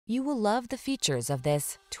You will love the features of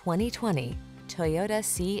this 2020 Toyota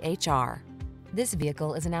CHR. This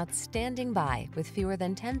vehicle is an outstanding buy with fewer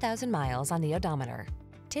than 10,000 miles on the odometer.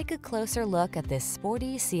 Take a closer look at this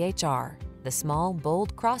sporty CHR, the small,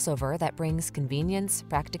 bold crossover that brings convenience,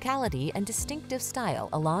 practicality, and distinctive style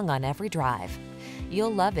along on every drive.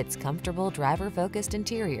 You'll love its comfortable driver-focused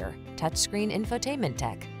interior, touchscreen infotainment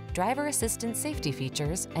tech, driver assistance safety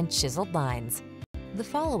features, and chiseled lines. The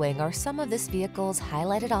following are some of this vehicle's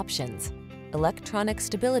highlighted options: electronic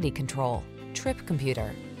stability control, trip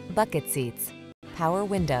computer, bucket seats, power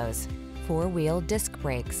windows, four-wheel disc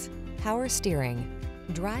brakes, power steering.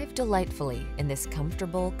 Drive delightfully in this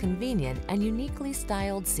comfortable, convenient, and uniquely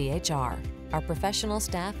styled CHR. Our professional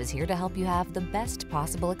staff is here to help you have the best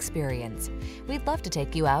possible experience. We'd love to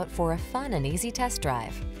take you out for a fun and easy test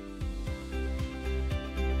drive.